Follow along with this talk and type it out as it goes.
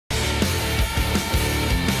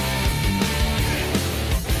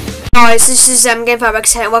guys, this is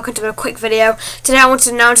GameFireX here and welcome to a quick video. Today I want to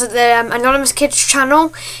announce that the Anonymous Kids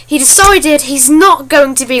channel, he decided he's not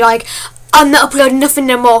going to be like, I'm not uploading nothing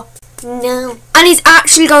no more. No. And he's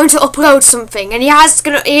actually going to upload something, and he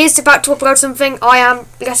is about to upload something. I am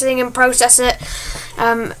letting him process it.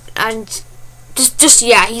 And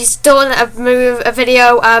yeah, he's done a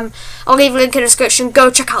video. I'll leave a link in the description. Go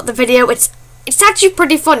check out the video. It's actually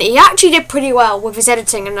pretty funny. He actually did pretty well with his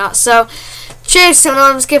editing and that. So, cheers to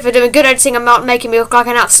Anonymous Kid for doing good editing and not making me look like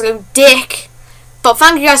an absolute dick. But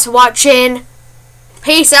thank you guys for watching.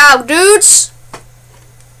 Peace out, dudes.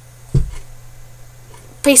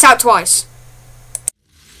 Peace out twice.